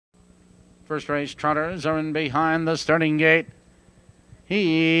First race trotters are in behind the starting gate.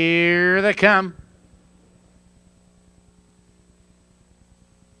 Here they come.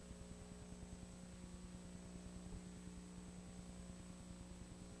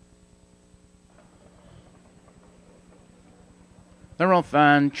 They're off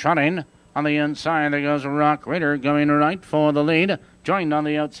and trotting. On the inside, there goes Rock Raider going right for the lead. Joined on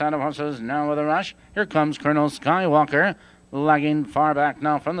the outside of horses now with a rush. Here comes Colonel Skywalker. Lagging far back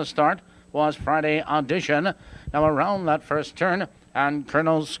now from the start was Friday Audition. Now around that first turn, and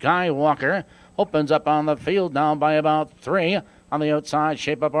Colonel Skywalker opens up on the field now by about 3. On the outside,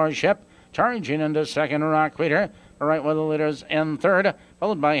 Shape Up Our Ship. Charging into second, Rock Raider. Right with the leaders in third,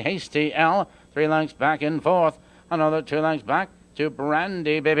 followed by Hasty L. 3 lengths back in fourth. Another 2 lengths back to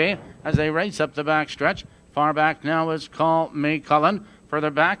Brandy Baby as they race up the back stretch. Far back now is Call Me Cullen.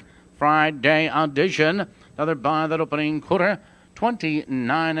 Further back, Friday Audition. Another by that opening quarter.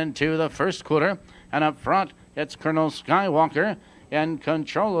 29-2 the first quarter. And up front, it's Colonel Skywalker in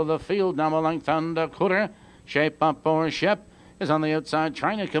control of the field. Now a length and a quarter. Shape Up Our Ship is on the outside,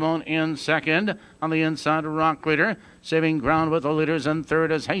 trying to come on in second. On the inside, Rock Raider saving ground with the leaders in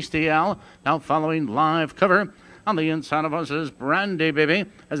third is Hasty Al. Now following Live Cover. On the inside of us is Brandy Baby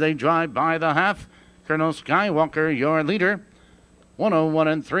as they drive by the half. Colonel Skywalker, your leader.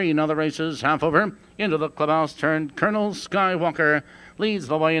 101-3. Now the race is half over. Into the clubhouse turn. Colonel Skywalker leads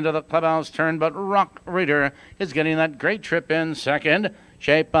the way into the clubhouse turn, but Rock Raider is getting that great trip in second.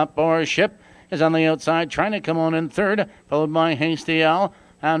 Shape Up Our Ship is on the outside, trying to come on in third, followed by Hasty Al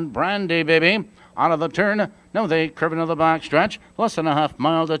and Brandy Baby. Out of the turn. Now they curve into the back stretch. Less than a half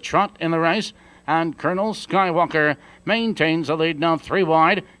mile to trot in the race. And Colonel Skywalker maintains the lead now 3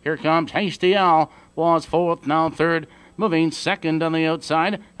 wide. Here comes Hasty Al, was fourth, now third, moving second on the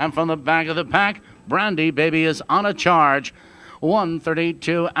outside. And from the back of the pack, Brandy Baby is on a charge.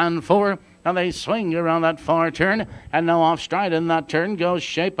 132-4. Now they swing around that far turn. And now off stride in that turn goes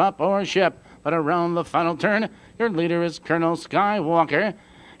Shape Up Our Ship. But around the final turn, your leader is Colonel Skywalker.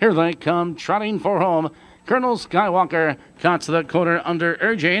 Here they come trotting for home. Colonel Skywalker cuts the quarter under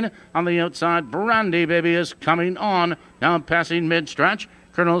urging. On the outside, Brandy Baby is coming on. Now passing mid-stretch.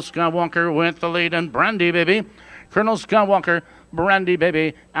 Colonel Skywalker with the lead, and Brandy Baby. Colonel Skywalker, Brandy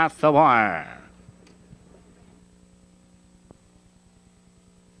Baby at the wire.